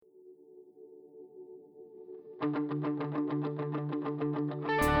Welcome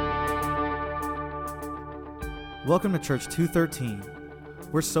to Church 213.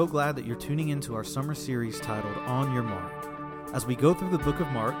 We're so glad that you're tuning into our summer series titled On Your Mark. As we go through the book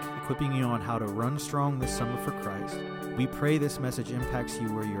of Mark, equipping you on how to run strong this summer for Christ, we pray this message impacts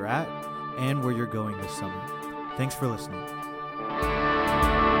you where you're at and where you're going this summer. Thanks for listening.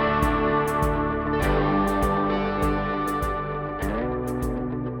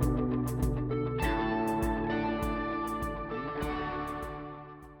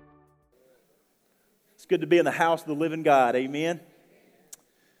 Good to be in the house of the living God. Amen.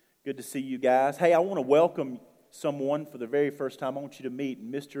 Good to see you guys. Hey, I want to welcome someone for the very first time. I want you to meet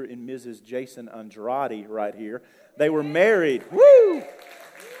Mr. and Mrs. Jason Andrade right here. They were married. Woo!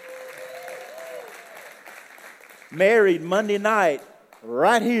 Married Monday night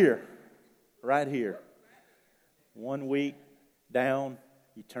right here. Right here. 1 week down,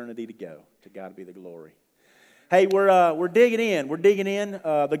 eternity to go. To God be the glory. Hey, we're digging in. We're digging in.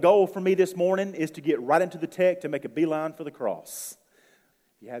 The goal for me this morning is to get right into the text to make a beeline for the cross.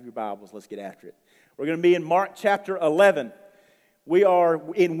 If you have your Bibles, let's get after it. We're going to be in Mark chapter 11. We are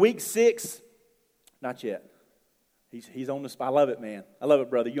in week 6. Not yet. He's on the spot. I love it, man. I love it,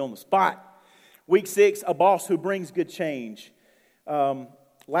 brother. You're on the spot. Week 6, a boss who brings good change.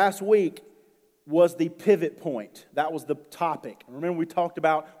 Last week was the pivot point. That was the topic. Remember, we talked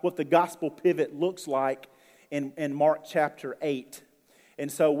about what the gospel pivot looks like in Mark chapter 8.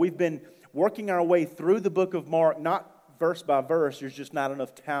 And so we've been working our way through the book of Mark, not verse by verse. There's just not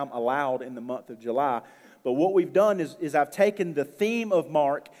enough time allowed in the month of July. But what we've done is I've taken the theme of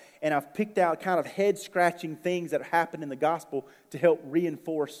Mark and I've picked out kind of head-scratching things that happen in the gospel to help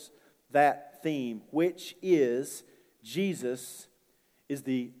reinforce that theme, which is Jesus is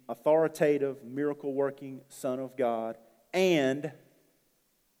the authoritative, miracle-working Son of God and,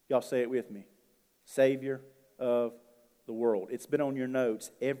 y'all say it with me, Savior of the world. It's been on your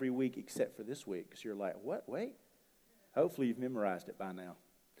notes every week except for this week. So you're like, what? Wait. Hopefully you've memorized it by now.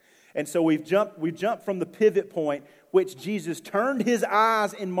 And so we've jumped from the pivot point, which Jesus turned his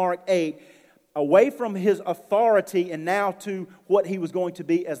eyes in Mark 8 away from his authority and now to what he was going to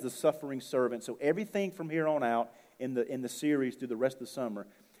be as the suffering servant. So everything from here on out in the series through the rest of the summer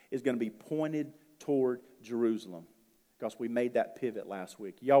is going to be pointed toward Jerusalem because we made that pivot last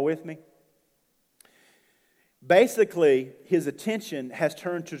week. Y'all with me? Basically, his attention has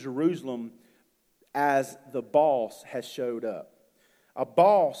turned to Jerusalem as the boss has showed up. A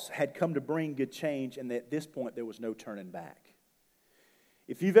boss had come to bring good change, and at this point, there was no turning back.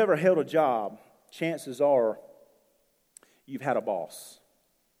 If you've ever held a job, chances are you've had a boss.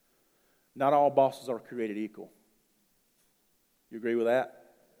 Not all bosses are created equal. You agree with that?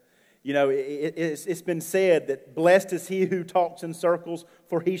 You know, it's been said that blessed is he who talks in circles,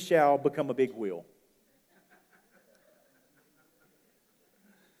 for he shall become a big wheel.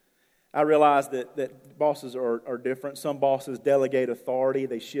 I realize that bosses are different. Some bosses delegate authority.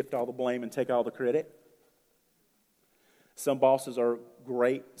 They shift all the blame and take all the credit. Some bosses are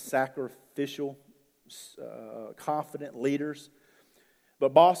great, sacrificial, confident leaders.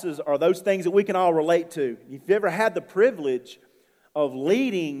 But bosses are those things that we can all relate to. If you've ever had the privilege of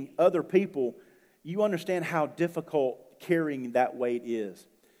leading other people, you understand how difficult carrying that weight is.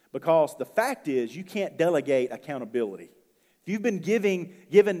 Because the fact is, you can't delegate accountability. If you've been given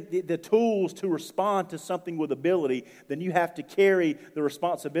the tools to respond to something with ability, then you have to carry the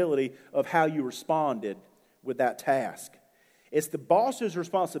responsibility of how you responded with that task. It's the boss's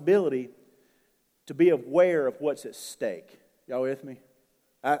responsibility to be aware of what's at stake. Y'all with me?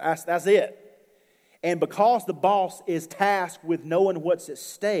 That's it. And because the boss is tasked with knowing what's at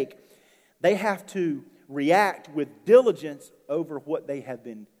stake, they have to react with diligence over what they have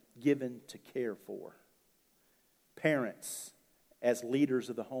been given to care for. Parents, as leaders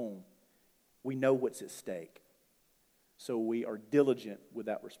of the home, we know what's at stake. So we are diligent with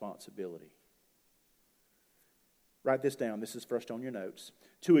that responsibility. Write this down. This is first on your notes.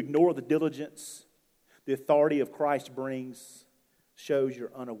 To ignore the diligence the authority of Christ brings shows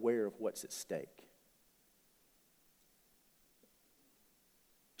you're unaware of what's at stake.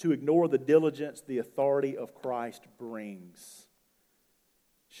 To ignore the diligence the authority of Christ brings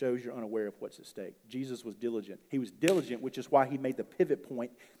shows you're unaware of what's at stake. Jesus was diligent. He was diligent, which is why he made the pivot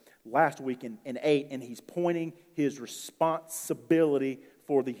point last week in 8, and he's pointing his responsibility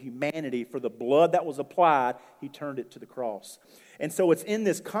for the humanity, for the blood that was applied, he turned it to the cross. And so it's in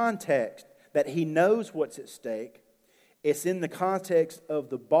this context that he knows what's at stake. It's in the context of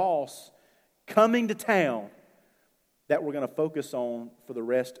the boss coming to town that we're going to focus on for the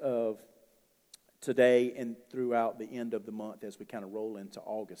rest of today and throughout the end of the month as we kind of roll into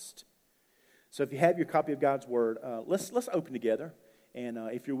August. So if you have your copy of God's Word, let's open together. And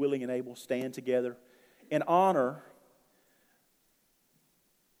if you're willing and able, stand together in honor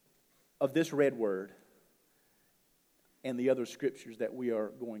of this read word and the other scriptures that we are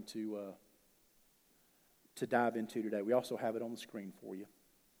going to dive into today. We also have it on the screen for you.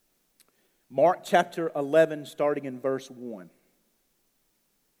 Mark chapter 11, starting in verse 1.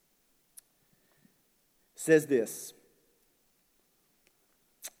 Says this: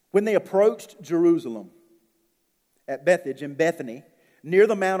 When they approached Jerusalem at Bethphage and Bethany, near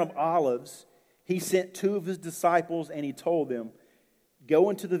the Mount of Olives, he sent 2 of his disciples, and he told them, "Go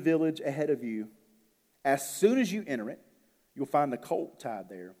into the village ahead of you. As soon as you enter it, you'll find the colt tied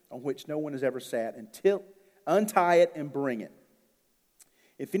there, on which no one has ever sat. Untie it and bring it.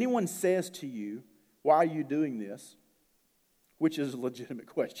 If anyone says to you, 'Why are you doing this?' which is a legitimate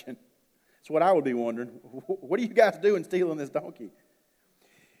question. It's what I would be wondering. What are you guys doing stealing this donkey?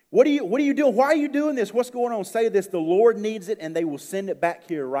 What are you doing? Why are you doing this? What's going on? Say this: the Lord needs it, and they will send it back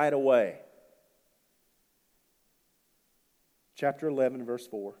here right away." Chapter 11, verse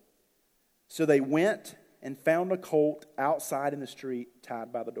 4. So they went and found a colt outside in the street,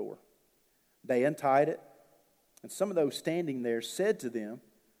 tied by the door. They untied it, and some of those standing there said to them,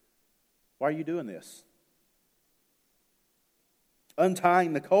 "Why are you doing this?"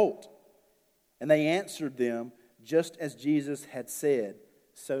 Untying the colt. And they answered them just as Jesus had said,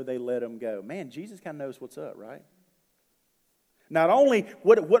 so they let him go. Man, Jesus kind of knows what's up, right? Not only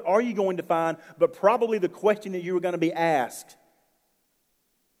what are you going to find, but probably the question that you were going to be asked.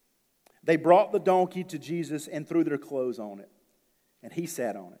 They brought the donkey to Jesus and threw their clothes on it, and he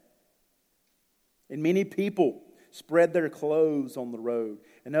sat on it. And many people spread their clothes on the road,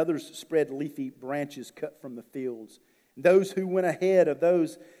 and others spread leafy branches cut from the fields. And those who went ahead of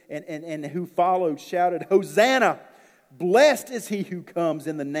those and who followed shouted, "Hosanna! Blessed is he who comes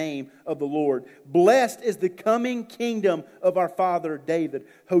in the name of the Lord. Blessed is the coming kingdom of our father David.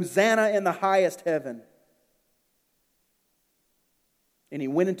 Hosanna in the highest heaven." And he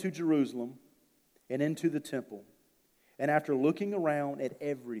went into Jerusalem and into the temple. And after looking around at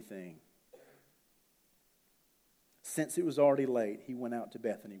everything, since it was already late, he went out to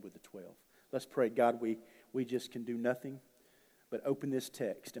Bethany with the 12. Let's pray. God, we just can do nothing but open this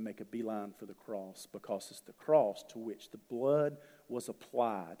text and make a beeline for the cross, because it's the cross to which the blood was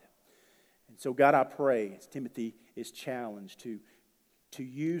applied. And so, God, I pray, as Timothy is challenged to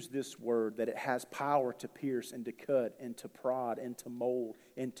use this word, that it has power to pierce and to cut and to prod and to mold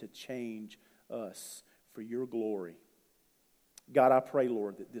and to change us for your glory. God, I pray,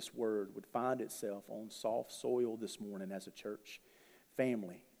 Lord, that this word would find itself on soft soil this morning as a church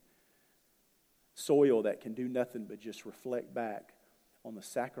family. Soil that can do nothing but just reflect back on the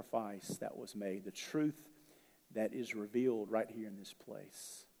sacrifice that was made, the truth that is revealed right here in this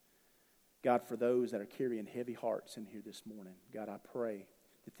place. God, for those that are carrying heavy hearts in here this morning, God, I pray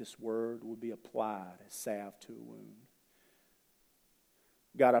that this word will be applied as salve to a wound.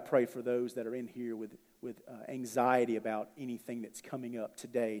 God, I pray for those that are in here with anxiety about anything that's coming up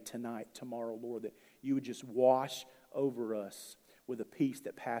today, tonight, tomorrow, Lord, that you would just wash over us with a peace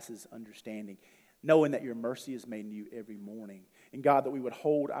that passes understanding, knowing that your mercy is made new every morning. And God, that we would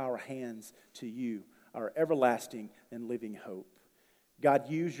hold our hands to you, our everlasting and living hope. God,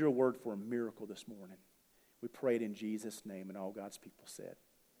 use your word for a miracle this morning. We pray it in Jesus' name, and all God's people said,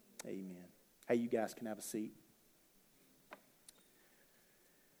 amen. Hey, you guys can have a seat.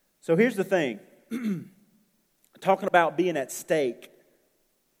 So here's the thing. Talking about being at stake,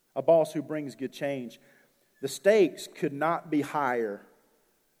 a boss who brings good change. The stakes could not be higher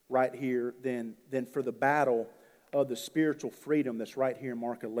right here than for the battle of the spiritual freedom that's right here in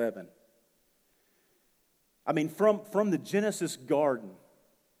Mark 11. I mean, from the Genesis garden,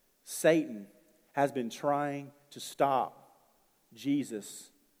 Satan has been trying to stop Jesus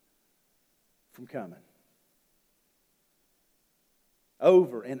from coming.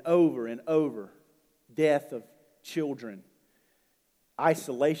 Over and over and over. Death of children,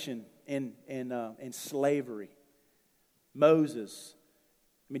 isolation and slavery. Moses,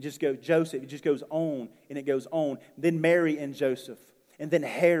 Joseph, it just goes on and it goes on. Then Mary and Joseph, and then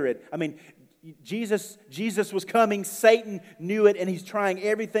Herod. I mean, Jesus was coming. Satan knew it, and he's trying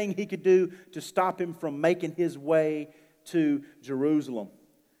everything he could do to stop him from making his way to Jerusalem.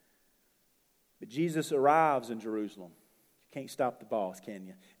 But Jesus arrives in Jerusalem. Can't stop the boss, can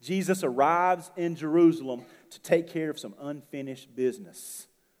you? Jesus arrives in Jerusalem to take care of some unfinished business.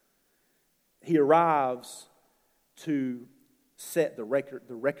 He arrives to set the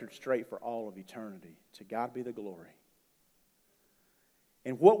record straight for all of eternity. To God be the glory.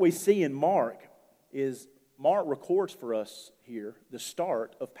 And what we see in Mark is Mark records for us here the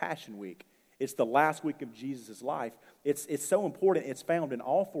start of Passion Week. It's the last week of Jesus' life. It's so important. It's found in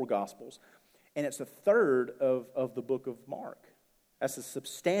all four Gospels. And it's a third of the book of Mark. That's a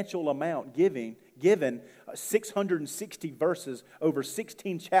substantial amount given 660 verses over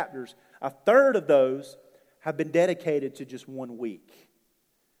 16 chapters. A third of those have been dedicated to just 1 week.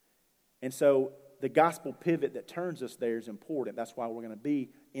 And so the gospel pivot that turns us there is important. That's why we're going to be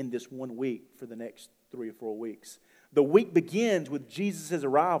in this 1 week for the next 3 or 4 weeks. The week begins with Jesus'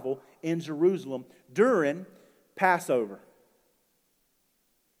 arrival in Jerusalem during Passover.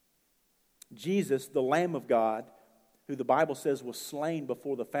 Jesus, the Lamb of God, who the Bible says was slain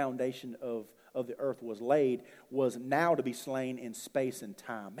before the foundation of the earth was laid, was now to be slain in space and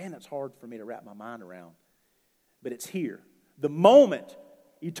time. Man, that's hard for me to wrap my mind around. But it's here. The moment,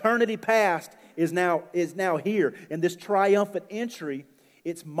 eternity past, is now here. And this triumphant entry,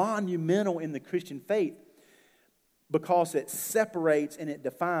 it's monumental in the Christian faith because it separates and it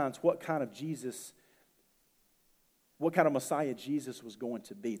defines what kind of Messiah Jesus was going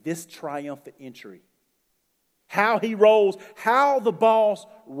to be. This triumphant entry. How he rolls, how the boss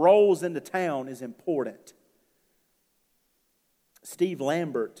rolls into town is important. Steve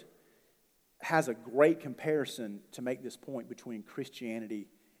Lambert has a great comparison to make this point between Christianity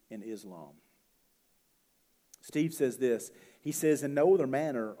and Islam. Steve says this. He says, in no other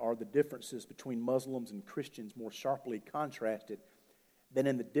manner are the differences between Muslims and Christians more sharply contrasted than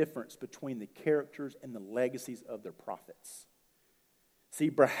in the difference between the characters and the legacies of their prophets.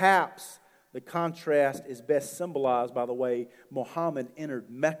 See, perhaps the contrast is best symbolized by the way Muhammad entered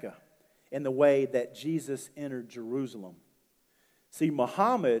Mecca and the way that Jesus entered Jerusalem. See,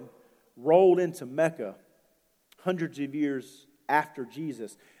 Muhammad rolled into Mecca hundreds of years after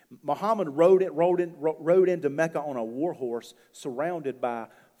Jesus. Muhammad rode into Mecca on a war horse surrounded by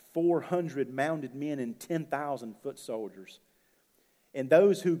 400 mounted men and 10,000 foot soldiers. And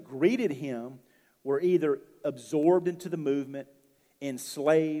those who greeted him were either absorbed into the movement,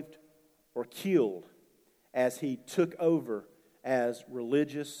 enslaved, or killed as he took over as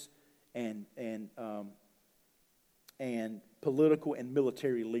religious and political and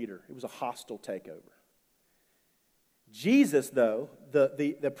military leader. It was a hostile takeover. Jesus, though,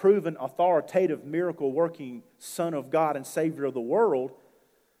 the proven authoritative miracle-working Son of God and Savior of the world,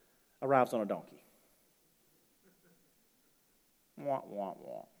 arrives on a donkey. Wah, wah,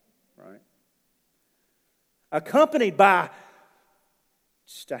 wah, right? Accompanied by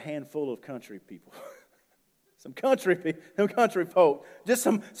just a handful of country people. some country folk. Just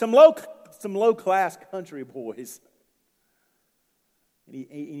some low-class country boys. And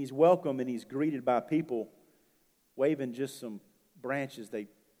he's welcomed and he's greeted by people waving just some branches they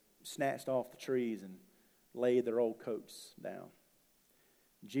snatched off the trees and laid their old coats down.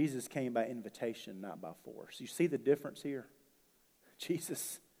 Jesus came by invitation, not by force. You see the difference here?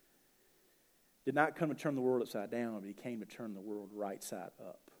 Jesus did not come to turn the world upside down, but he came to turn the world right side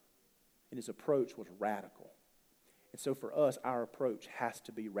up. And his approach was radical. And so for us, our approach has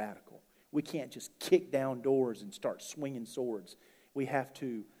to be radical. We can't just kick down doors and start swinging swords. We have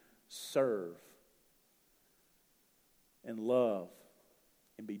to serve and love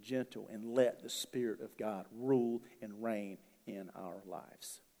and be gentle and let the Spirit of God rule and reign in our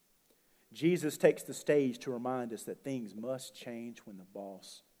lives. Jesus takes the stage to remind us that things must change when the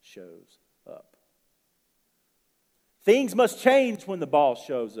boss shows up. Things must change when the boss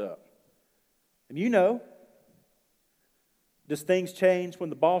shows up. And you know, does things change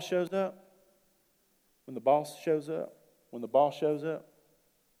when the boss shows up? When the boss shows up? When the boss shows up?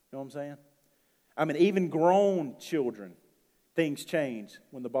 You know what I'm saying? I mean, even grown children, things change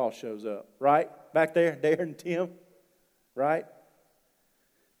when the boss shows up. Right? Back there, Darren and Tim. Right?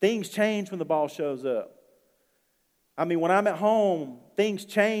 Things change when the boss shows up. I mean, when I'm at home, things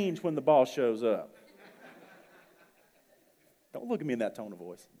change when the boss shows up. Don't look at me in that tone of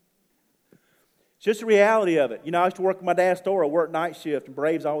voice. It's just the reality of it. You know, I used to work at my dad's store. I worked night shift, and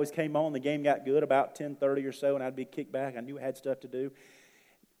Braves always came on. The game got good about 10:30 or so, and I'd be kicked back. I knew I had stuff to do.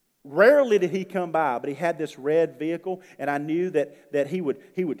 Rarely did he come by, but he had this red vehicle, and I knew that he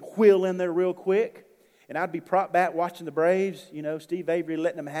would wheel in there real quick. And I'd be propped back watching the Braves, you know, Steve Avery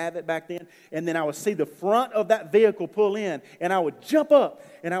letting them have it back then. And then I would see the front of that vehicle pull in, and I would jump up,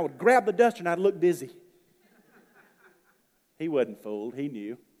 and I would grab the duster, and I'd look busy. He wasn't fooled. He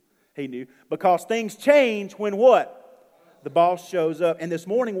knew. He knew. Because things change when what? The boss shows up. And this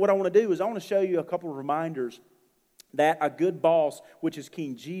morning, what I want to do is I want to show you a couple of reminders that a good boss, which is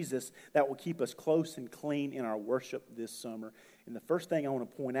King Jesus, that will keep us close and clean in our worship this summer. And the first thing I want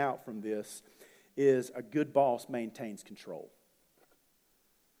to point out from this is a good boss maintains control.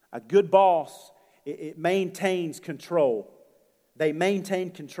 A good boss, it maintains control. They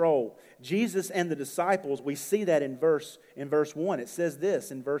maintained control. Jesus and the disciples, we see that in verse 1. It says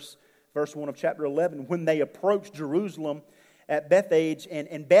this in verse 1 of chapter 11. When they approached Jerusalem at Bethphage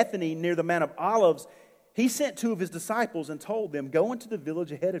and Bethany near the Mount of Olives, he sent 2 of his disciples and told them, "Go into the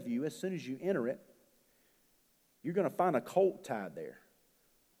village ahead of you. As soon as you enter it, you're going to find a colt tied there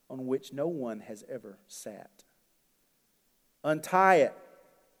on which no one has ever sat. Untie it,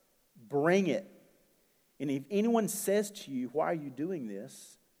 bring it. And if anyone says to you, 'Why are you doing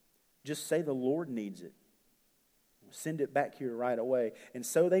this?' just say the Lord needs it. Send it back here right away." And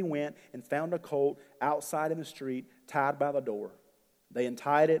so they went and found a colt outside in the street, tied by the door. They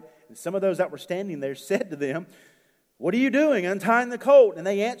untied it, and some of those that were standing there said to them, "What are you doing, untying the colt?" And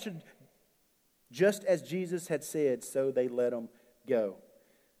they answered, just as Jesus had said, so they let him go.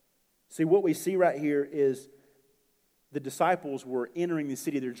 See, what we see right here is the disciples were entering the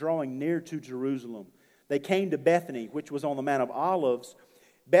city. They're drawing near to Jerusalem. They came to Bethany, which was on the Mount of Olives.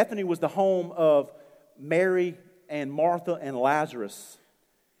 Bethany was the home of Mary and Martha and Lazarus.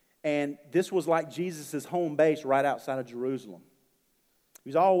 And this was like Jesus' home base right outside of Jerusalem. He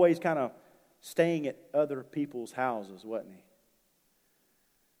was always kind of staying at other people's houses, wasn't he?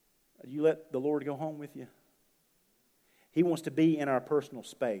 You let the Lord go home with you? He wants to be in our personal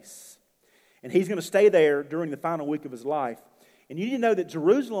space. And He's going to stay there during the final week of His life. And you need to know that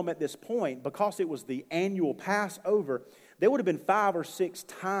Jerusalem at this point, because it was the annual Passover, there would have been 5 or 6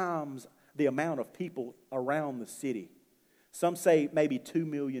 times the amount of people around the city. Some say maybe 2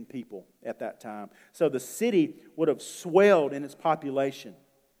 million people at that time. So the city would have swelled in its population.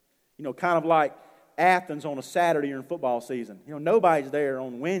 You know, kind of like Athens on a Saturday during football season. You know, nobody's there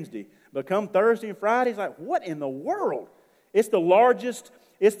on Wednesday. But come Thursday and Friday, it's like, what in the world? It's the largest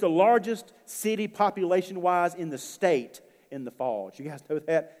city population-wise in the state in the fall. Did you guys know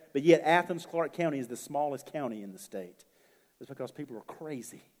that? But yet Athens, Clark County is the smallest county in the state. It's because people are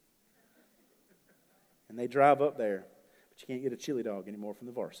crazy. And they drive up there. But you can't get a chili dog anymore from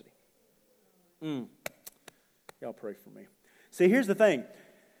the varsity. Y'all pray for me. See, here's the thing.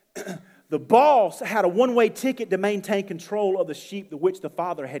 The boss had a one-way ticket to maintain control of the sheep which the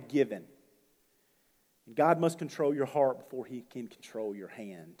Father had given. And God must control your heart before He can control your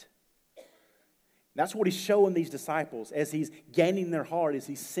hand. That's what He's showing these disciples as He's gaining their heart, as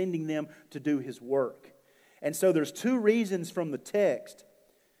He's sending them to do His work. And so there's 2 reasons from the text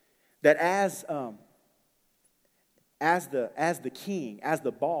that as the king, as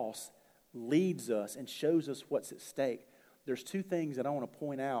the boss, leads us and shows us what's at stake, there's 2 things that I want to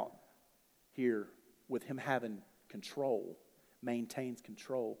point out here with Him having control, maintains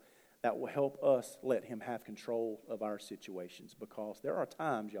control, that will help us let Him have control of our situations. Because there are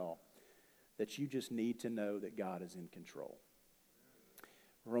times, y'all, that you just need to know that God is in control.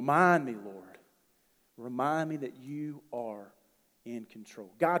 Remind me, Lord. Remind me that you are in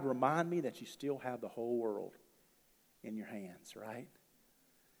control. God, remind me that you still have the whole world in your hands, right?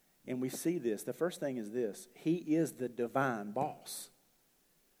 And we see this. The first thing is this. He is the divine boss.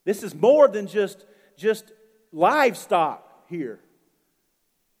 This is more than just livestock here.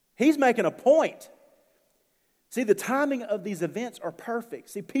 He's making a point. See, the timing of these events are perfect.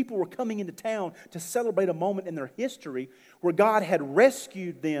 See, people were coming into town to celebrate a moment in their history where God had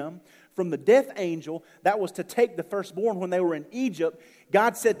rescued them from the death angel that was to take the firstborn when they were in Egypt.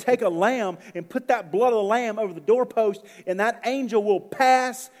 God said, take a lamb and put that blood of the lamb over the doorpost, and that angel will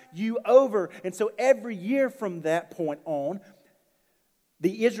pass you over. And so every year from that point on,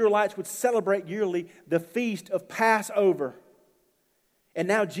 the Israelites would celebrate yearly the feast of Passover. And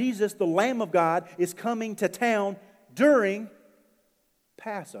now Jesus, the Lamb of God, is coming to town during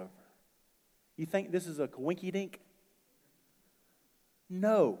Passover. You think this is a coinky-dink?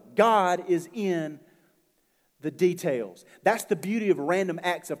 No. God is in the details. That's the beauty of random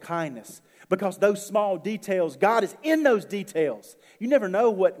acts of kindness. Because those small details, God is in those details. You never know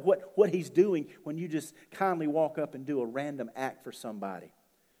what He's doing when you just kindly walk up and do a random act for somebody.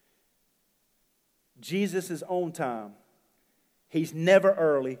 Jesus is on time. He's never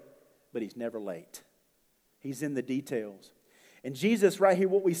early, but He's never late. He's in the details. And Jesus right here,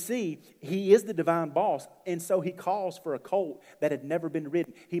 what we see, He is the divine boss. And so He calls for a colt that had never been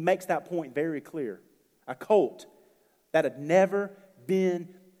ridden. He makes that point very clear. A colt that had never been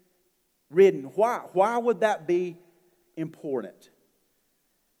ridden. Why? Why would that be important?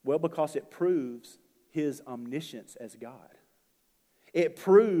 Well, because it proves His omniscience as God. It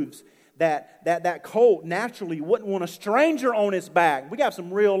proves that colt naturally wouldn't want a stranger on its back. We got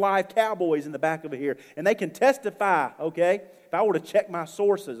some real live cowboys in the back of it here, and they can testify, okay? If I were to check my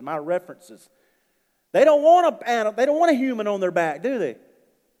sources, my references, they don't want a human on their back, do they?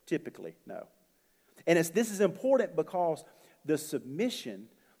 Typically, no. And this is important because the submission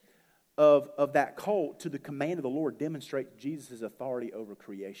of that colt to the command of the Lord demonstrates Jesus' authority over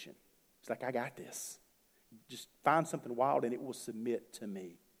creation. It's like, I got this. Just find something wild and it will submit to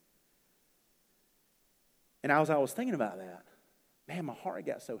me. And as I was thinking about that, man, my heart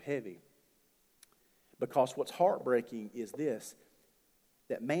got so heavy. Because what's heartbreaking is this,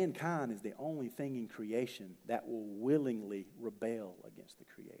 that mankind is the only thing in creation that will willingly rebel against the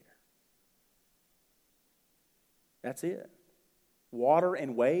Creator. That's it. Water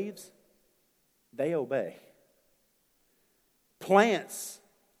and waves, they obey. Plants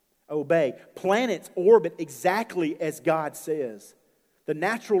obey. Planets orbit exactly as God says. The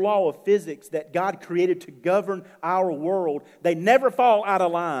natural law of physics that God created to govern our world, they never fall out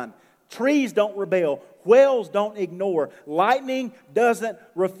of line. Trees don't rebel. Whales don't ignore. Lightning doesn't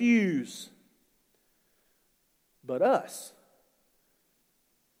refuse. But us,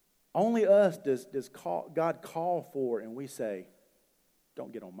 only us does God call for, and we say,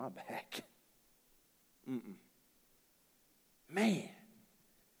 don't get on my back. Man.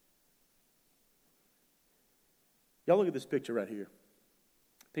 Y'all look at this picture right here.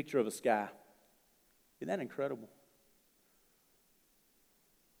 Picture of a sky. Isn't that incredible?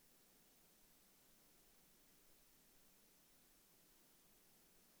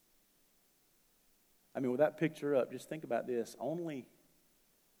 I mean, with that picture up, just think about this. Only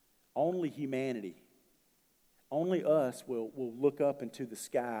humanity, only us will look up into the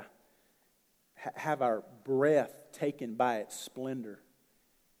sky, have our breath taken by its splendor.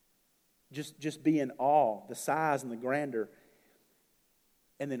 Just be in awe, the size and the grandeur,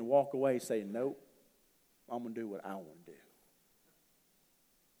 and then walk away saying, nope, I'm going to do what I want to do.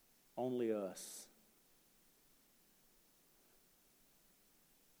 Only us.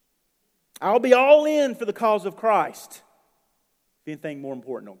 I'll be all in for the cause of Christ if anything more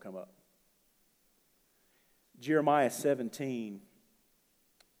important don't come up. Jeremiah 17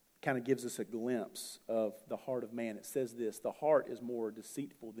 kind of gives us a glimpse of the heart of man. It says this, the heart is more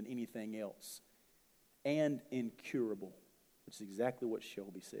deceitful than anything else and incurable, which is exactly what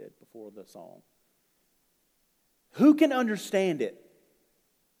Shelby said before the song. Who can understand it?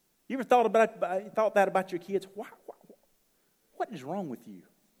 You ever thought that about your kids? What is wrong with you?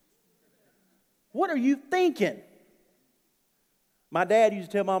 What are you thinking? My dad used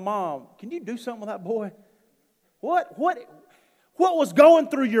to tell my mom, can you do something with that boy? What was going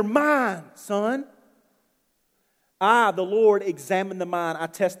through your mind, son? I, the Lord, examine the mind. I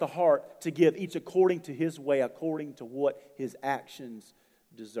test the heart to give each according to his way, according to what his actions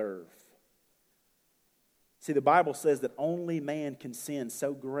deserve. See, the Bible says that only man can sin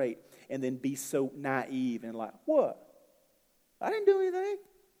so great and then be so naive and like, what? I didn't do anything.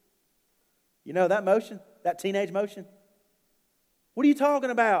 You know that motion? That teenage motion? What are you talking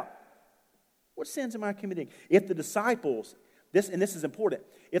about? What sins am I committing? If the disciples, this is important,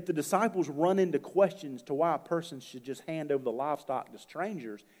 if the disciples run into questions to why a person should just hand over the livestock to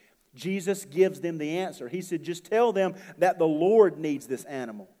strangers, Jesus gives them the answer. He said, just tell them that the Lord needs this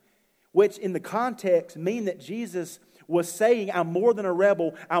animal. Which in the context mean that Jesus was saying, I'm more than a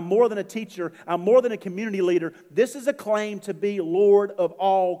rebel, I'm more than a teacher, I'm more than a community leader. This is a claim to be Lord of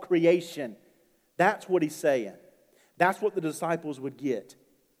all creation. That's what he's saying. That's what the disciples would get.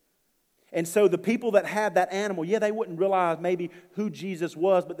 And so the people that had that animal, they wouldn't realize maybe who Jesus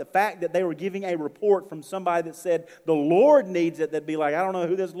was, but the fact that they were giving a report from somebody that said, the Lord needs it, they'd be like, I don't know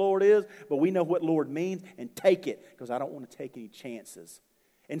who this Lord is, but we know what Lord means, and take it, because I don't want to take any chances.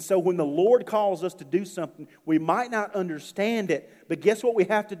 And so when the Lord calls us to do something, we might not understand it, but guess what we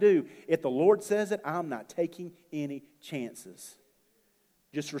have to do? If the Lord says it, I'm not taking any chances.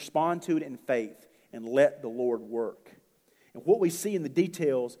 Just respond to it in faith and let the Lord work. And what we see in the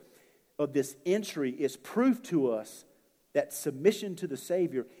details of this entry is proof to us that submission to the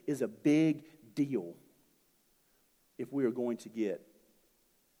Savior is a big deal if we are going to get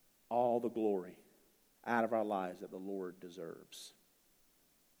all the glory out of our lives that the Lord deserves.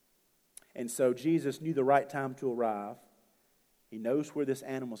 And so Jesus knew the right time to arrive. He knows where this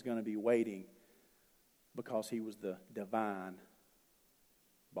animal is going to be waiting because he was the divine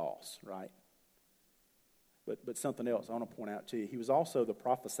boss, right? But something else I want to point out to you. He was also the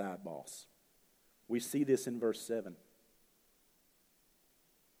prophesied boss. We see this in verse 7.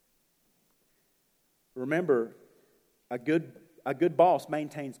 Remember, a good boss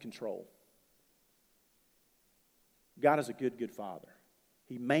maintains control. God is a good father.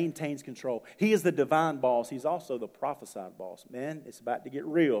 He maintains control. He is the divine boss. He's also the prophesied boss. Man, it's about to get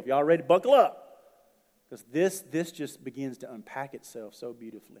real. If y'all ready, buckle up. Because this just begins to unpack itself so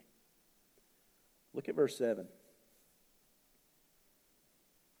beautifully. Look at verse 7.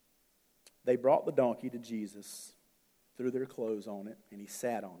 They brought the donkey to Jesus, threw their clothes on it, and he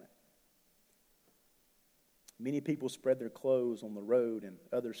sat on it. Many people spread their clothes on the road, and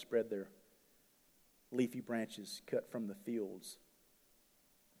others spread their leafy branches cut from the fields.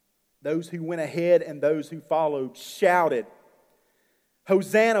 Those who went ahead and those who followed shouted,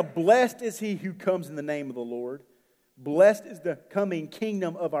 Hosanna, blessed is he who comes in the name of the Lord. Blessed is the coming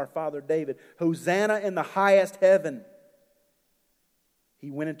kingdom of our father David. Hosanna in the highest heaven.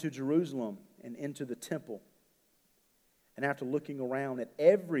 He went into Jerusalem and into the temple. And after looking around at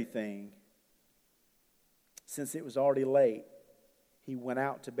everything, since it was already late, he went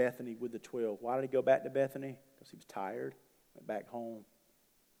out to Bethany with the 12. Why did he go back to Bethany? Because he was tired. Went back home.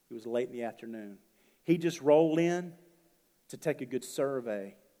 It was late in the afternoon. He just rolled in to take a good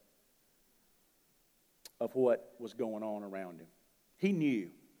survey of what was going on around him. He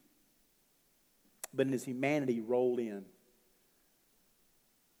knew. But in his humanity, he rolled in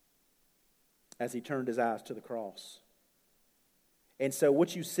as he turned his eyes to the cross. And so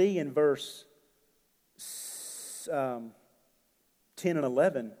what you see in verse 10 and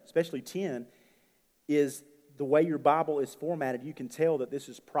 11, especially 10, is the way your Bible is formatted. You can tell that this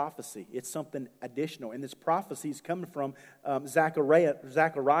is prophecy. It's something additional. And this prophecy is coming from Zechariah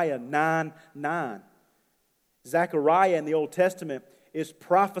 9:9. Zechariah in the Old Testament is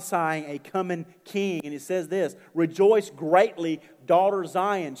prophesying a coming king. And he says this, Rejoice greatly, daughter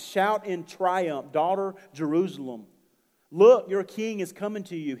Zion. Shout in triumph, daughter Jerusalem. Look, your king is coming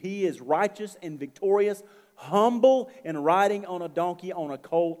to you. He is righteous and victorious, humble and riding on a donkey, on a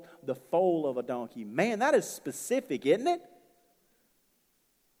colt, the foal of a donkey. Man, that is specific, isn't it?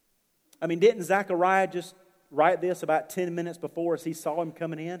 I mean, didn't Zechariah just write this about 10 minutes before as he saw him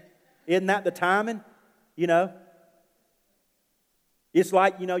coming in? Isn't that the timing? You know? It's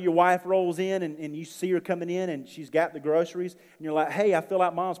like, you know, your wife rolls in and you see her coming in and she's got the groceries. And you're like, hey, I feel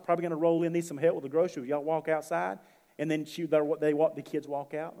like Mom's probably going to roll in, need some help with the groceries. Y'all walk outside. And then the kids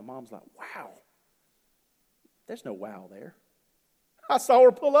walk out. And the mom's like, wow. There's no wow there. I saw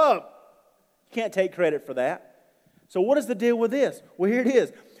her pull up. You can't take credit for that. So what is the deal with this? Well, here it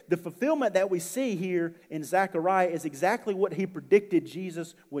is. The fulfillment that we see here in Zechariah is exactly what he predicted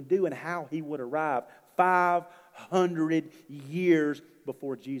Jesus would do and how he would arrive 500 years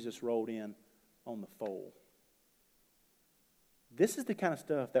before Jesus rolled in on the foal. This is the kind of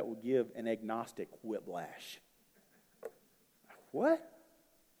stuff that will give an agnostic whiplash. What?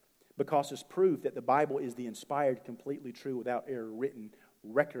 Because it's proof that the Bible is the inspired, completely true, without error written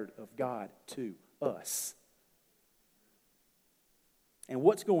record of God to us. And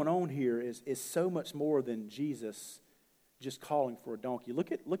what's going on here is so much more than Jesus just calling for a donkey.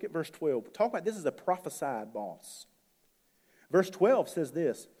 Look at verse 12. Talk about this is a prophesied boss. Verse 12 says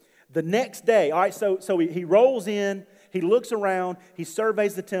this. The next day, all right, so he rolls in, he looks around, he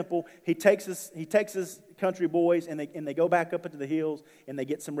surveys the temple, he takes his country boys and they go back up into the hills and they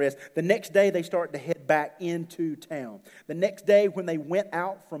get some rest. The next day they start to head back into town. The next day when they went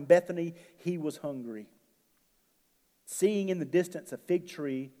out from Bethany, he was hungry. Seeing in the distance a fig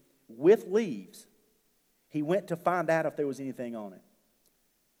tree with leaves, he went to find out if there was anything on it.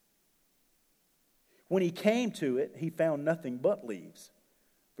 When he came to it, he found nothing but leaves,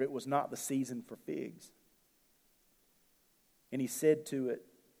 for it was not the season for figs. And he said to it,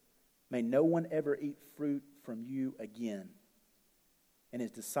 May no one ever eat fruit from you again. And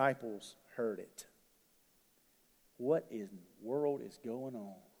his disciples heard it. What in the world is going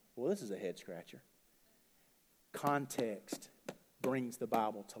on? Well, this is a head scratcher. Context brings the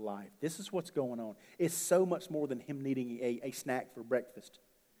Bible to life. This is what's going on. It's so much more than him needing a snack for breakfast.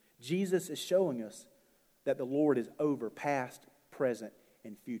 Jesus is showing us that the Lord is over past, present,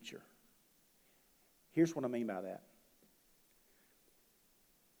 and future. Here's what I mean by that.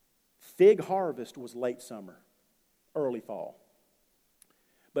 Fig harvest was late summer, early fall.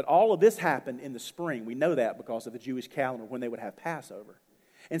 But all of this happened in the spring. We know that because of the Jewish calendar when they would have Passover.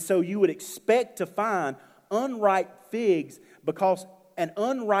 And so you would expect to find unripe figs because an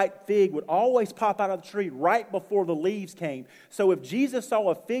unripe fig would always pop out of the tree right before the leaves came. So if Jesus saw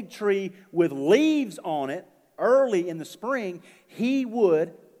a fig tree with leaves on it early in the spring, he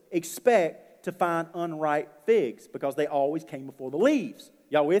would expect to find unripe figs because they always came before the leaves.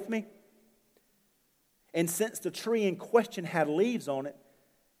 Y'all with me? And since the tree in question had leaves on it,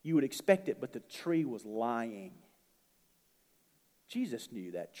 you would expect it, but the tree was lying. Jesus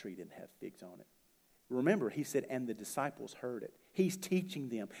knew that tree didn't have figs on it. Remember, he said, and the disciples heard it. He's teaching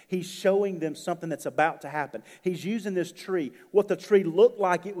them. He's showing them something that's about to happen. He's using this tree. What the tree looked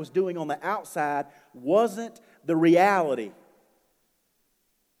like it was doing on the outside wasn't the reality.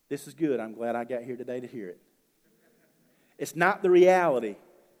 This is good. I'm glad I got here today to hear it. It's not the reality.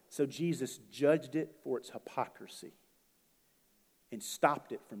 So Jesus judged it for its hypocrisy. and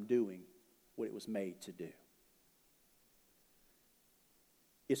stopped it from doing what it was made to do.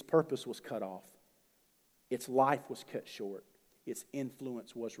 Its purpose was cut off. Its life was cut short. Its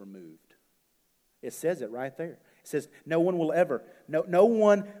influence was removed. It says it right there. It says, no one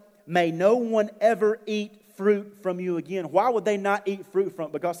ever eat fruit from you again. Why would they not eat fruit from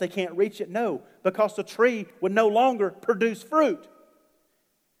it? Because they can't reach it? No, because the tree would no longer produce fruit.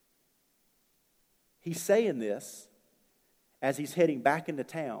 He's saying this as he's heading back into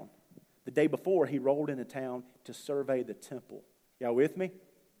town. The day before, he rolled into town to survey the temple. Y'all with me?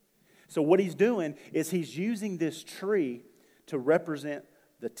 So what he's doing is he's using this tree to represent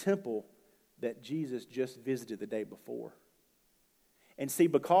the temple that Jesus just visited the day before. And see,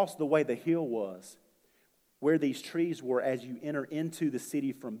 because the way the hill was, where these trees were as you enter into the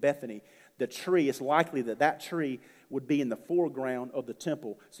city from Bethany, the tree, it's likely that that tree would be in the foreground of the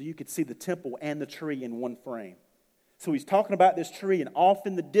temple. So you could see the temple and the tree in one frame. So he's talking about this tree, and off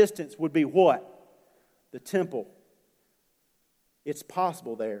in the distance would be what? The temple. It's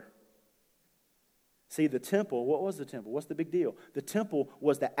possible there. See, the temple, what was the temple? What's the big deal? The temple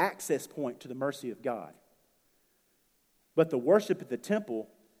was the access point to the mercy of God. But the worship at the temple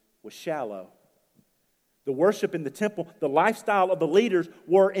was shallow. The worship in the temple, the lifestyle of the leaders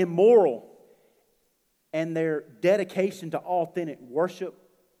were immoral. And their dedication to authentic worship,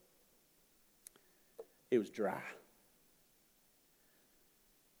 it was dry.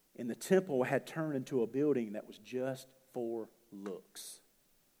 And the temple had turned into a building that was just for looks.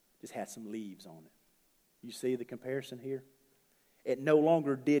 Just had some leaves on it. You see the comparison here? It no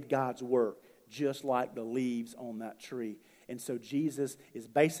longer did God's work, just like the leaves on that tree. And so Jesus is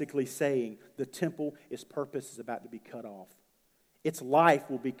basically saying the temple, its purpose is about to be cut off. Its life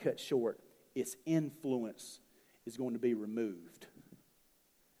will be cut short. Its influence is going to be removed.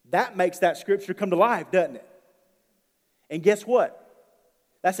 That makes that scripture come to life, doesn't it? And guess what?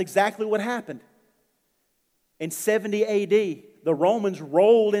 That's exactly what happened. In 70 AD, the Romans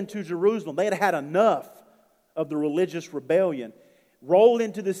rolled into Jerusalem. They had had enough of the religious rebellion. Rolled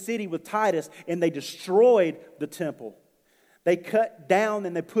into the city with Titus, and they destroyed the temple. They cut down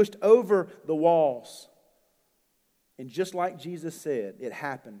and they pushed over the walls. And just like Jesus said, it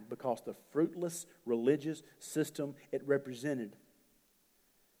happened because the fruitless religious system it represented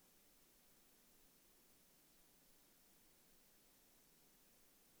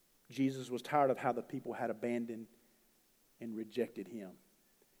Jesus was tired of how the people had abandoned and rejected him.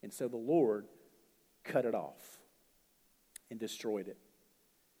 And so the Lord cut it off and destroyed it.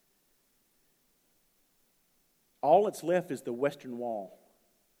 All that's left is the Western Wall,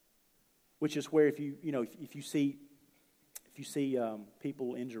 which is where if you see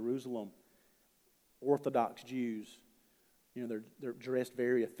people in Jerusalem, Orthodox Jews, they're dressed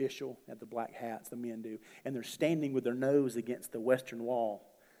very official, have the black hats, the men do, and they're standing with their nose against the Western Wall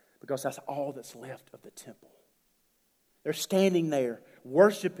because that's all that's left of the temple. They're standing there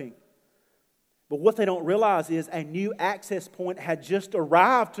worshiping. But what they don't realize is a new access point had just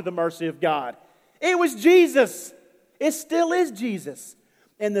arrived to the mercy of God. It was Jesus. It still is Jesus.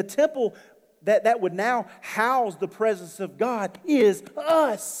 And the temple that would now house the presence of God is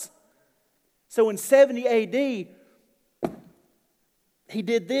us. So in 70 AD, he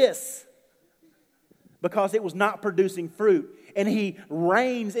did this because it was not producing fruit. And he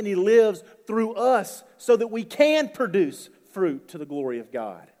reigns and he lives through us so that we can produce fruit to the glory of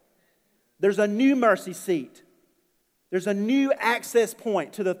God. There's a new mercy seat. There's a new access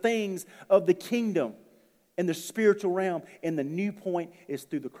point to the things of the kingdom and the spiritual realm. And the new point is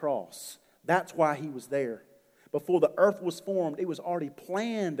through the cross. That's why he was there. Before the earth was formed, it was already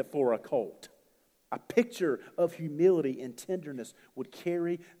planned for a cult. A picture of humility and tenderness would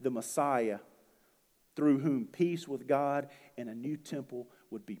carry the Messiah, through whom peace with God and a new temple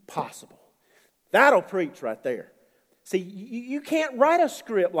would be possible. That'll preach right there. See, you can't write a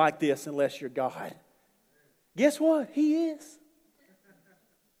script like this unless you're God. Guess what? He is.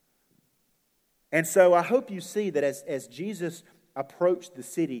 And so I hope you see that as Jesus approached the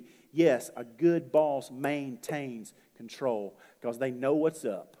city, yes, a good boss maintains control because they know what's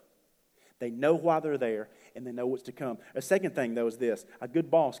up. They know why they're there, and they know what's to come. A second thing, though, is this. A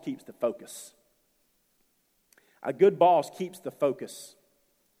good boss keeps the focus. A good boss keeps the focus.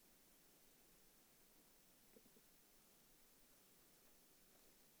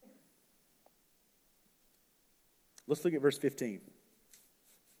 Let's look at verse 15.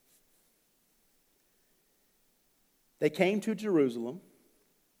 They came to Jerusalem,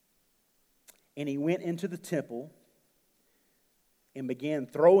 and he went into the temple and began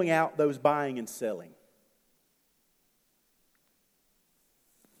throwing out those buying and selling.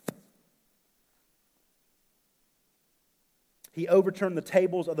 He overturned the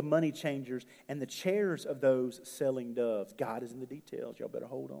tables of the money changers and the chairs of those selling doves. God is in the details. Y'all better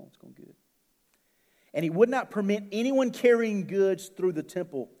hold on. It's going good. And he would not permit anyone carrying goods through the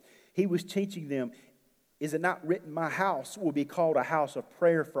temple. He was teaching them, is it not written, my house will be called a house of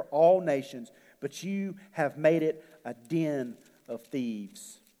prayer for all nations, but you have made it a den of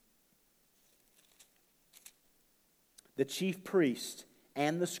thieves. The chief priests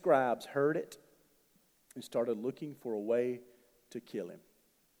and the scribes heard it and started looking for a way to kill him.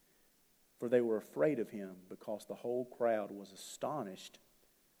 For they were afraid of him because the whole crowd was astonished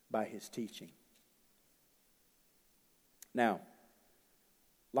by his teaching. Now,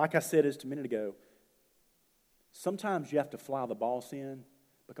 like I said just a minute ago, sometimes you have to fly the boss in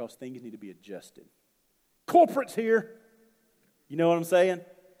because things need to be adjusted. Corporate's here. You know what I'm saying?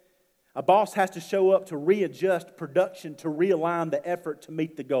 A boss has to show up to readjust production, to realign the effort to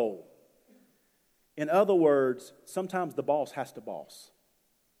meet the goal. In other words, sometimes the boss has to boss.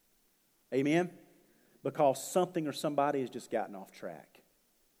 Amen? Because something or somebody has just gotten off track.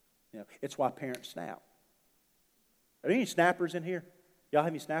 You know, it's why parents snap. Are there any snappers in here? Y'all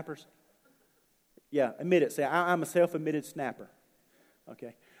have any snappers? Yeah, admit it. Say, I'm a self-admitted snapper.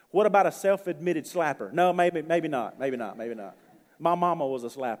 Okay. What about a self-admitted slapper? No, maybe not. Maybe not. My mama was a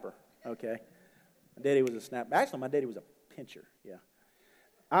slapper. Okay. My daddy was a snapper. Actually, my daddy was a pincher. Yeah.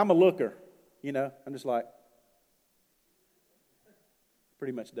 I'm a looker. You know, I'm just like,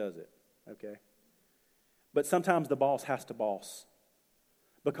 pretty much does it. Okay. But sometimes the boss has to boss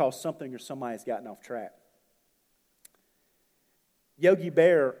because something or somebody's gotten off track. Yogi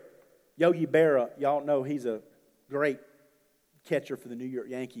Berra, y'all know he's a great catcher for the New York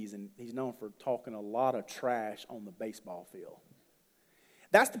Yankees, and he's known for talking a lot of trash on the baseball field.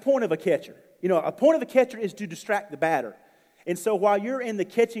 That's the point of a catcher. You know, a point of a catcher is to distract the batter. And so while you're in the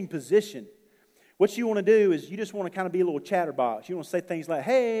catching position, what you want to do is you just want to kind of be a little chatterbox. You want to say things like,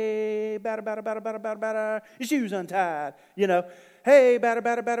 hey, batter, batter, batter, batter, batter, batter, your shoes untied. You know, hey, batter,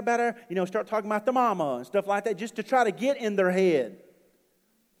 batter, batter, batter. You know, start talking about the mama and stuff like that just to try to get in their head.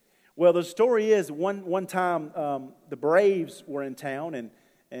 Well, the story is one time the Braves were in town and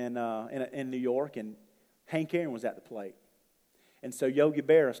in New York, and Hank Aaron was at the plate. And so Yogi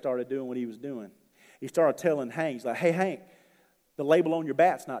Berra started doing what he was doing. He started telling Hank, he's like, hey, Hank, the label on your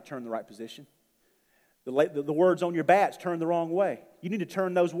bat's not turned the right position. The words on your bat's turned the wrong way. You need to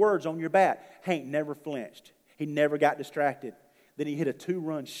turn those words on your bat. Hank never flinched. He never got distracted. Then he hit a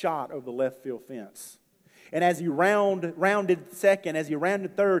 2-run shot over the left field fence. And as he rounded second, as he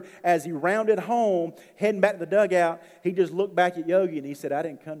rounded third, as he rounded home, heading back to the dugout, he just looked back at Yogi and he said, I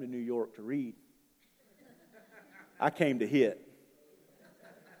didn't come to New York to read. I came to hit.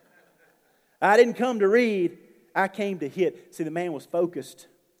 I didn't come to read. I came to hit. See, the man was focused.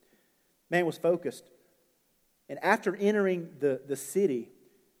 Man was focused. And after entering the city,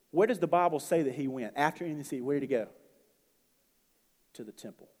 where does the Bible say that he went? After entering the city, where did he go? To the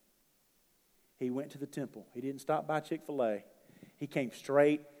temple. He went to the temple. He didn't stop by Chick-fil-A. He came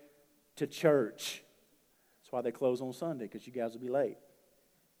straight to church. That's why they close on Sunday, because you guys will be late.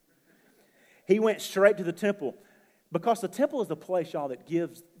 He went straight to the temple. Because the temple is the place, y'all, that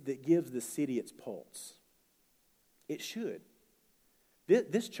gives the city its pulse. It should.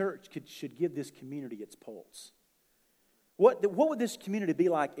 This church should give this community its pulse. What would this community be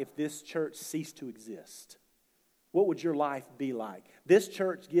like if this church ceased to exist? What would your life be like? This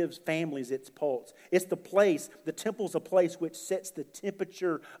church gives families its pulse. It's the place, the temple's a place which sets the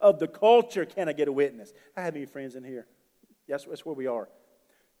temperature of the culture. Can I get a witness? I have any friends in here? That's where we are.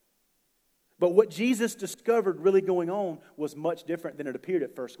 But what Jesus discovered really going on was much different than it appeared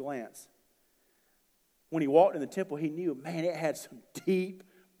at first glance. When he walked in the temple, he knew, man, it had some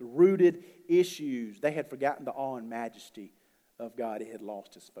deep-rooted issues. They had forgotten the awe and majesty of God. It had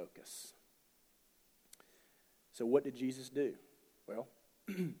lost its focus. So what did Jesus do? Well,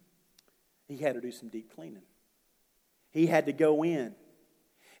 he had to do some deep cleaning. He had to go in.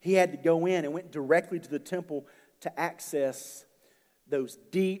 He had to go in and went directly to the temple to access those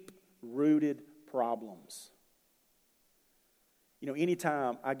deep-rooted problems. You know,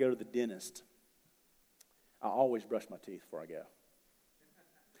 anytime I go to the dentist, I always brush my teeth before I go.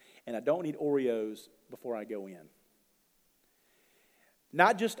 And I don't need Oreos before I go in.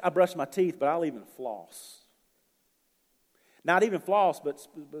 Not just I brush my teeth, but I'll even floss. Not even floss,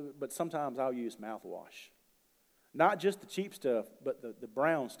 but sometimes I'll use mouthwash. Not just the cheap stuff, but the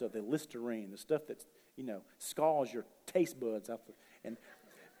brown stuff, the Listerine, the stuff that, you know, scalds your taste buds up and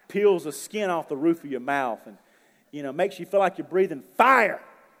peels the skin off the roof of your mouth and, you know, makes you feel like you're breathing fire.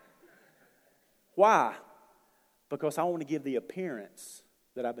 Why? Because I want to give the appearance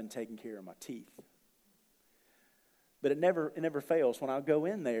that I've been taking care of my teeth. But it never fails. When I go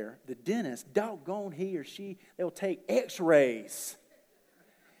in there, the dentist, doggone he or she, they'll take x-rays.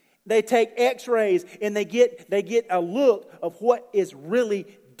 They take x-rays and they get a look of what is really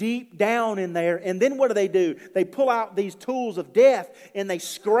deep down in there. And then what do? They pull out these tools of death and they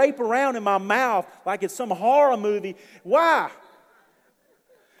scrape around in my mouth like it's some horror movie. Why?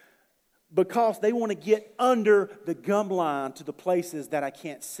 Because they want to get under the gum line to the places that I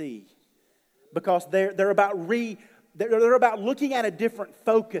can't see. Because they're about looking at a different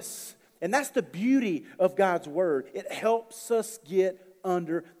focus. And that's the beauty of God's Word. It helps us get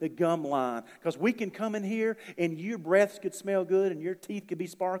under the gum line. Because we can come in here and your breaths could smell good and your teeth could be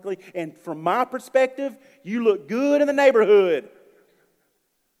sparkly. And from my perspective, you look good in the neighborhood.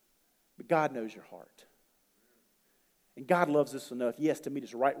 But God knows your heart. And God loves us enough, yes, to meet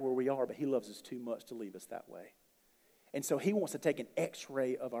us right where we are, but He loves us too much to leave us that way. And so He wants to take an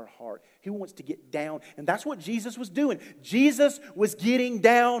x-ray of our heart. He wants to get down. And that's what Jesus was doing. Jesus was getting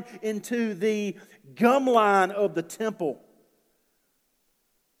down into the gum line of the temple.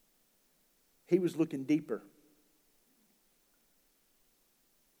 He was looking deeper.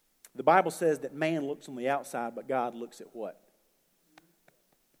 The Bible says that man looks on the outside, but God looks at what?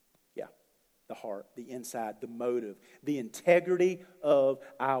 Yeah, the heart, the inside, the motive, the integrity of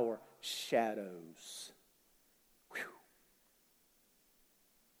our shadows. Whew.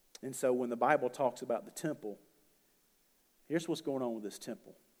 And so when the Bible talks about the temple, here's what's going on with this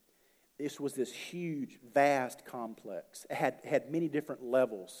temple. This was this huge, vast complex. It had many different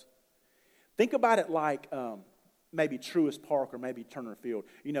levels. Think about it like maybe Truist Park or maybe Turner Field.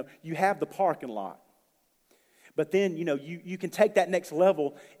 You know, you have the parking lot. But then, you know, you can take that next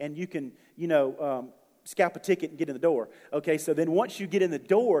level and you can, scalp a ticket and get in the door. Okay, so then once you get in the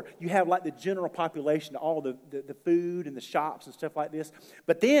door, you have like the general population, all the food and the shops and stuff like this.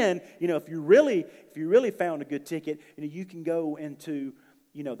 But then, if you really found a good ticket, you can go into,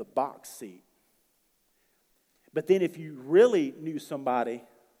 the box seat. But then if you really knew somebody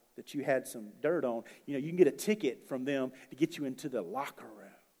that you had some dirt on, you can get a ticket from them to get you into the locker room.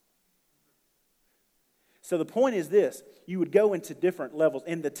 So the point is this, you would go into different levels,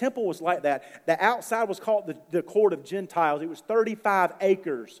 and the temple was like that. The outside was called the court of Gentiles. It was 35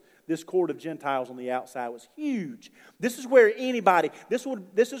 acres. This court of Gentiles on the outside was huge. This is where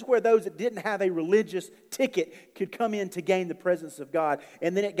this is where those that didn't have a religious ticket could come in to gain the presence of God.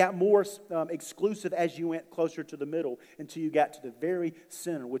 And then it got more exclusive as you went closer to the middle until you got to the very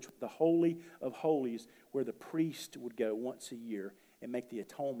center, which was the Holy of Holies, where the priest would go once a year and make the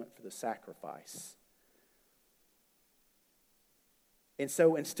atonement for the sacrifice. And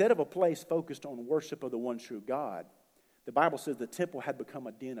so instead of a place focused on worship of the one true God, the Bible says the temple had become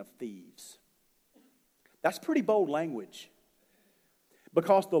a den of thieves. That's pretty bold language.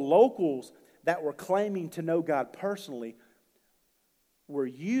 Because the locals that were claiming to know God personally were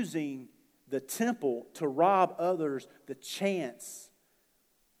using the temple to rob others the chance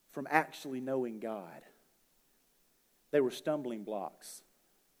from actually knowing God. They were stumbling blocks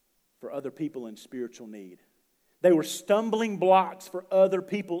for other people in spiritual need. They were stumbling blocks for other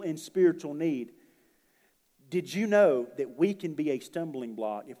people in spiritual need. Did you know that we can be a stumbling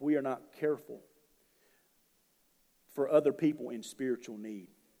block if we are not careful for other people in spiritual need?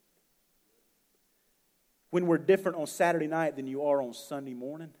 When we're different on Saturday night than you are on Sunday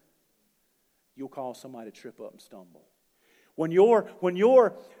morning, you'll cause somebody to trip up and stumble. When your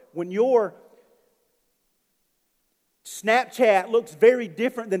Snapchat looks very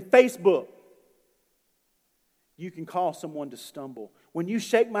different than Facebook, you can cause someone to stumble. When you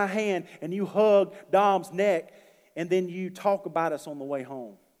shake my hand and you hug Dom's neck and then you talk about us on the way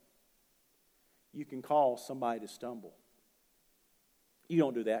home, you can cause somebody to stumble. You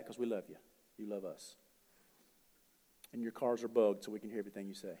don't do that because we love you. You love us. And your cars are bugged so we can hear everything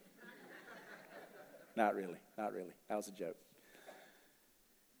you say. Not really. That was a joke.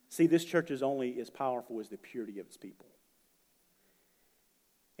 See, this church is only as powerful as the purity of its people.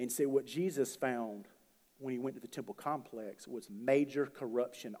 And see, what Jesus found when he went to the temple complex was major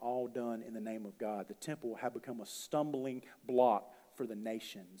corruption, all done in the name of God. The temple had become a stumbling block for the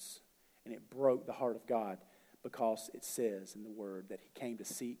nations. And it broke the heart of God because it says in the Word that he came to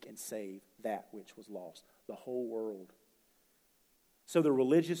seek and save that which was lost. The whole world. So the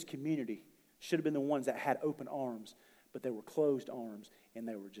religious community should have been the ones that had open arms, but they were closed arms and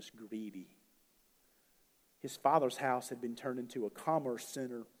they were just greedy. His father's house had been turned into a commerce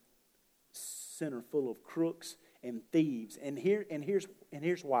center full of crooks and thieves. And here's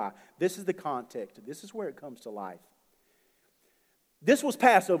why. This is the context. This is where it comes to life. This was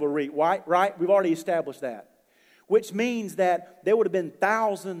Passover week, right? We've already established that. which means that there would have been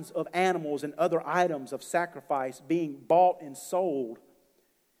thousands of animals and other items of sacrifice being bought and sold,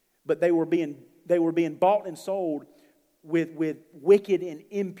 but they were being bought and sold with wicked and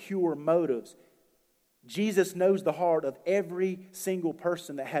impure motives. Jesus knows the heart of every single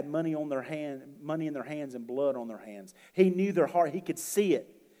person that had money in their hands and blood on their hands. He knew their heart. He could see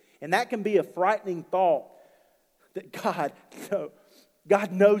it. And that can be a frightening thought, that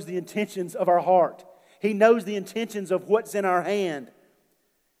God knows the intentions of our heart. He knows the intentions of what's in our hand.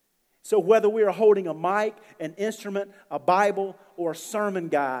 So whether we are holding a mic, an instrument, a Bible, or a sermon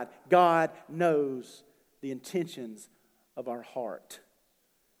guide, God knows the intentions of our heart.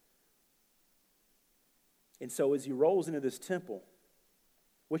 And so as he rolls into this temple,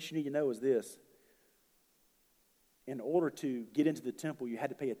 what you need to know is this. In order to get into the temple, you had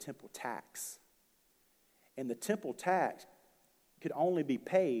to pay a temple tax. And the temple tax could only be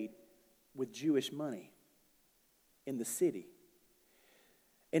paid with Jewish money in the city.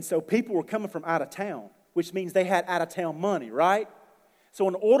 And so people were coming from out of town, which means they had out of town money, right? So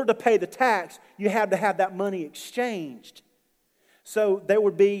in order to pay the tax, you had to have that money exchanged. So there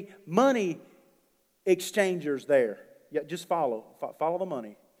would be money exchangers there. Yeah, just follow the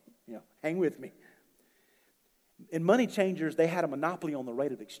money. Hang with me. In money changers, they had a monopoly on the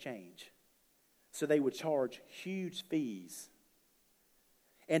rate of exchange. So they would charge huge fees.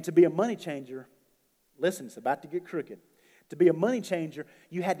 And to be a money changer, listen, it's about to get crooked. To be a money changer,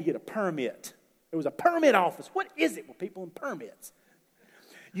 you had to get a permit. There was a permit office. What is it with people in permits?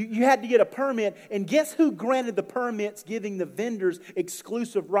 You had to get a permit, and guess who granted the permits, giving the vendors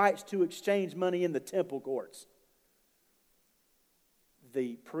exclusive rights to exchange money in the temple courts?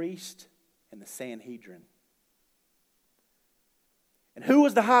 The priest and the Sanhedrin. And who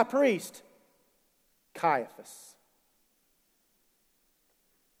was the high priest? Caiaphas.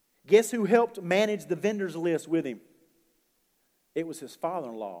 Guess who helped manage the vendors list with him? It was his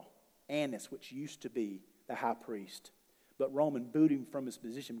father-in-law, Annas, which used to be the high priest. But Roman booted him from his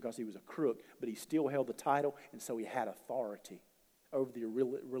position because he was a crook, but he still held the title, and so he had authority over the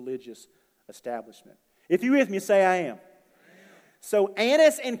religious establishment. If you're with me, say I am. So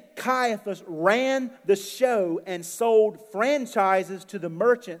Annas and Caiaphas ran the show and sold franchises to the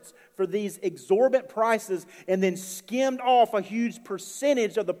merchants for these exorbitant prices, and then skimmed off a huge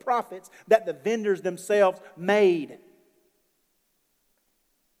percentage of the profits that the vendors themselves made.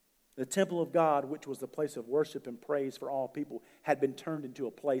 The temple of God, which was the place of worship and praise for all people, had been turned into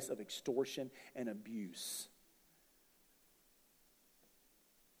a place of extortion and abuse.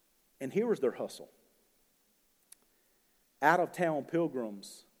 And here was their hustle. Out-of-town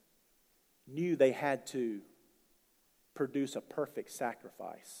pilgrims knew they had to produce a perfect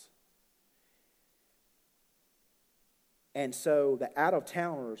sacrifice. And so the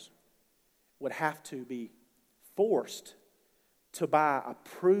out-of-towners would have to be forced to buy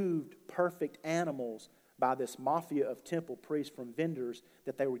approved perfect animals by this mafia of temple priests from vendors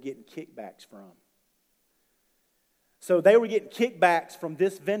that they were getting kickbacks from. So they were getting kickbacks from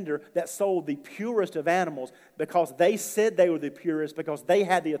this vendor that sold the purest of animals because they said they were the purest, because they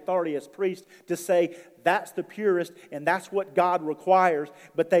had the authority as priests to say that's the purest and that's what God requires.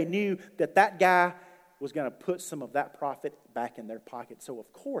 But they knew that that guy was going to put some of that profit back in their pocket. So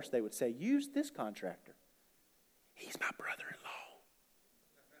of course they would say, use this contractor. He's my brother-in-law.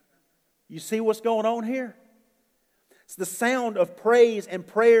 You see what's going on here? It's the sound of praise and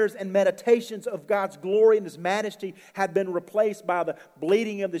prayers and meditations of God's glory and His majesty had been replaced by the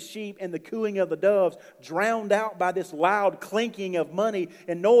bleating of the sheep and the cooing of the doves, drowned out by this loud clinking of money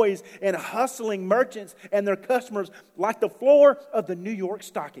and noise and hustling merchants and their customers like the floor of the New York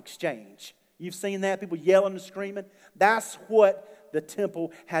Stock Exchange. You've seen that? People yelling and screaming. That's what the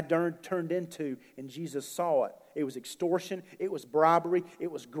temple had turned into, and Jesus saw it. It was extortion, it was bribery, it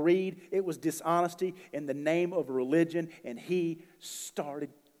was greed, it was dishonesty in the name of religion, and He started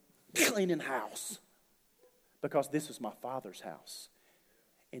cleaning house because this was my Father's house.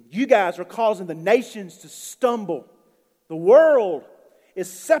 And you guys are causing the nations to stumble. The world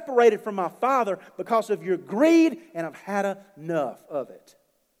is separated from my Father because of your greed, and I've had enough of it.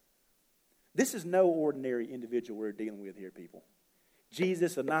 This is no ordinary individual we're dealing with here, people.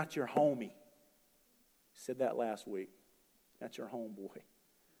 Jesus is not your homie. Said that last week. That's your homeboy.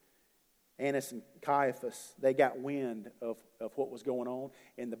 Annas and Caiaphas, they got wind of what was going on.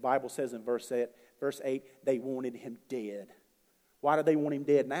 And the Bible says in verse 8, they wanted him dead. Why did they want him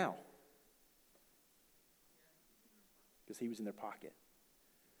dead now? Because he was in their pocket.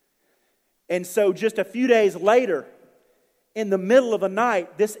 And so just a few days later, in the middle of the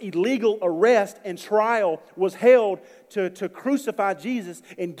night, this illegal arrest and trial was held to crucify Jesus.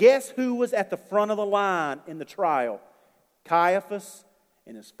 And guess who was at the front of the line in the trial? Caiaphas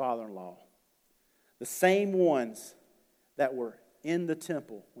and his father-in-law. The same ones that were in the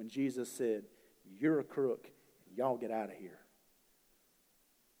temple when Jesus said, "You're a crook. Y'all get out of here."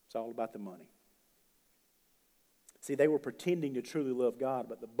 It's all about the money. See, they were pretending to truly love God,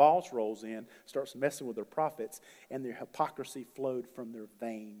 but the boss rolls in, starts messing with their prophets, and their hypocrisy flowed from their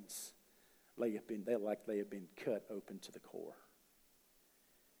veins. They have been cut open to the core.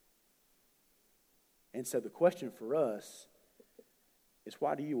 And so the question for us is,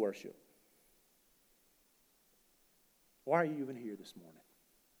 why do you worship? Why are you even here this morning?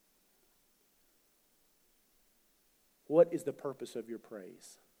 What is the purpose of your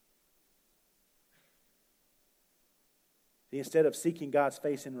praise? Instead of seeking God's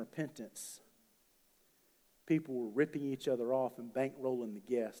face in repentance, people were ripping each other off and bankrolling the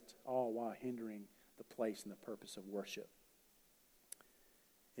guests, all while hindering the place and the purpose of worship.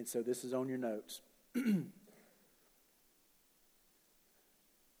 And so this is on your notes.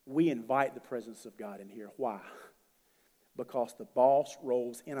 We invite the presence of God in here. Why? Because the boss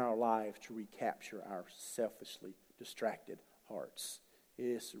rolls in our lives to recapture our selfishly distracted hearts.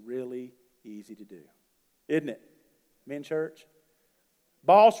 It's really easy to do, isn't it? Men, church?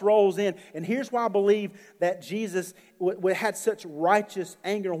 Boss rolls in. And here's why I believe that Jesus had such righteous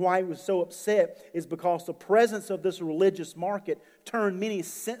anger and why he was so upset is because the presence of this religious market turned many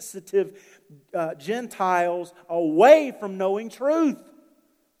sensitive Gentiles away from knowing truth.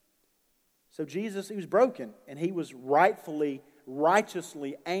 So Jesus, he was broken, and he was rightfully,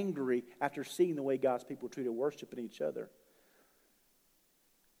 righteously angry after seeing the way God's people treated worshiping each other.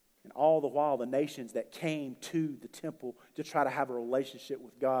 And all the while, the nations that came to the temple to try to have a relationship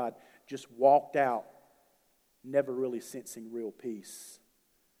with God just walked out, never really sensing real peace.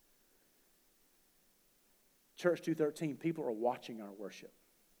 Church 213, people are watching our worship.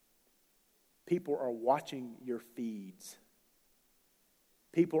 People are watching your feeds.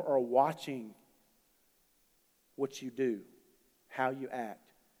 People are watching what you do, how you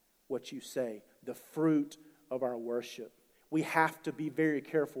act, what you say, the fruit of our worship. We have to be very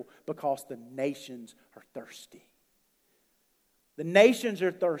careful because the nations are thirsty. The nations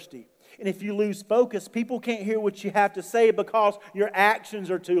are thirsty. And if you lose focus, people can't hear what you have to say because your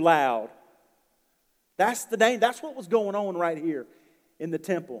actions are too loud. That's what was going on right here in the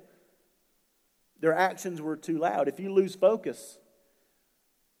temple. Their actions were too loud. If you lose focus,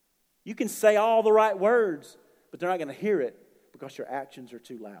 you can say all the right words, but they're not going to hear it because your actions are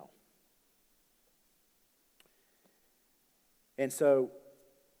too loud. And so,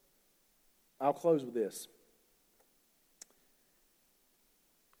 I'll close with this.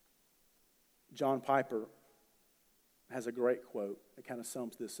 John Piper has a great quote that kind of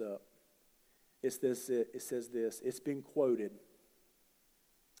sums this up. It says this, it's been quoted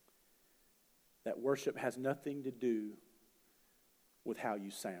that worship has nothing to do with how you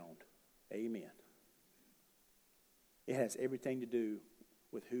sound. Amen. It has everything to do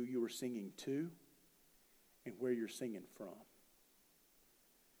with who you are singing to and where you're singing from.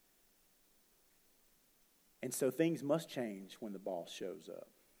 And so things must change when the boss shows up.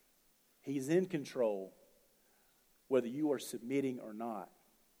 He's in control whether you are submitting or not.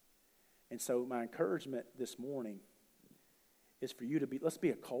 And so my encouragement this morning is for you to let's be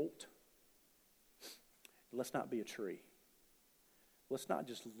a colt. Let's not be a tree. Let's not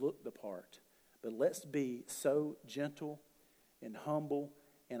just look the part, but let's be so gentle and humble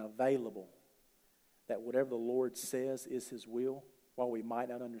and available that whatever the Lord says is His will, while we might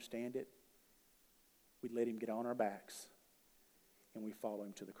not understand it, we let Him get on our backs and we follow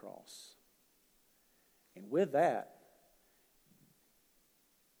Him to the cross. And with that,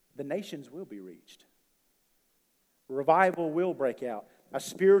 the nations will be reached. Revival will break out. A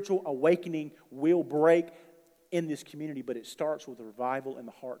spiritual awakening will break in this community, but it starts with a revival in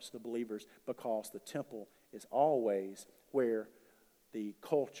the hearts of the believers because the temple is always where the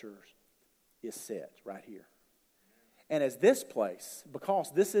culture is set, right here. And as this place,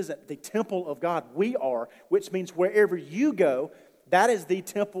 because this isn't the temple of God, we are, which means wherever you go, that is the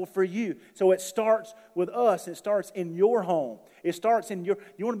temple for you. So it starts with us. It starts in your home. It starts in you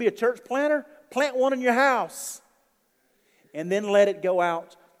want to be a church planter? Plant one in your house. And then let it go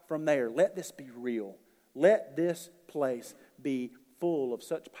out from there. Let this be real. Let this place be full of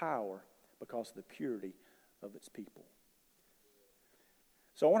such power because of the purity of its people.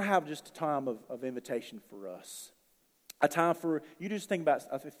 So I want to have just a time of invitation for us. A time for you to just think about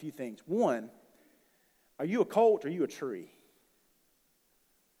a few things. One, are you a cult or are you a tree?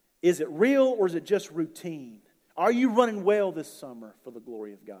 Is it real or is it just routine? Are you running well this summer for the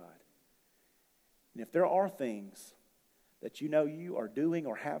glory of God? And if there are things that you know you are doing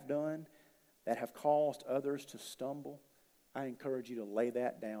or have done that have caused others to stumble, I encourage you to lay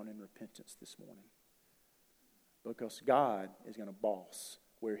that down in repentance this morning. Because God is going to boss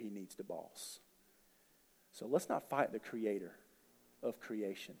where He needs to boss. So let's not fight the Creator of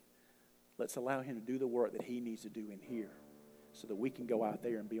creation. Let's allow Him to do the work that He needs to do in here so that we can go out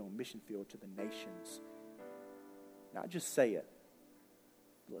there and be on mission field to the nations. Not just say it,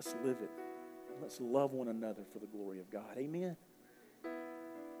 but let's live it. Let's love one another for the glory of God. Amen?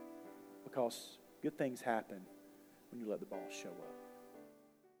 Because good things happen when you let the boss show up.